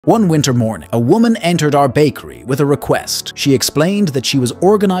One winter morning, a woman entered our bakery with a request. She explained that she was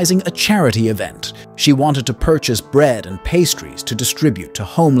organizing a charity event. She wanted to purchase bread and pastries to distribute to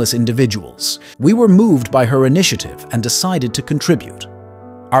homeless individuals. We were moved by her initiative and decided to contribute.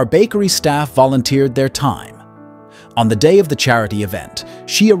 Our bakery staff volunteered their time. On the day of the charity event,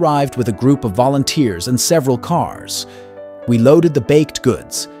 she arrived with a group of volunteers and several cars. We loaded the baked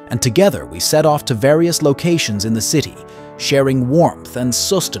goods, and together we set off to various locations in the city, sharing warmth and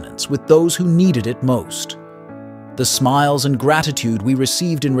sustenance with those who needed it most. The smiles and gratitude we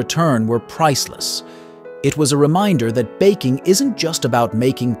received in return were priceless. It was a reminder that baking isn't just about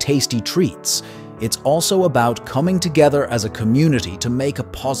making tasty treats, it's also about coming together as a community to make a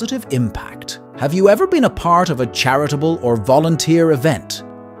positive impact. Have you ever been a part of a charitable or volunteer event?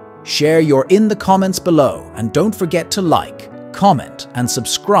 Share your in the comments below, and don't forget to like, comment, and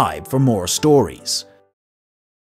subscribe for more stories.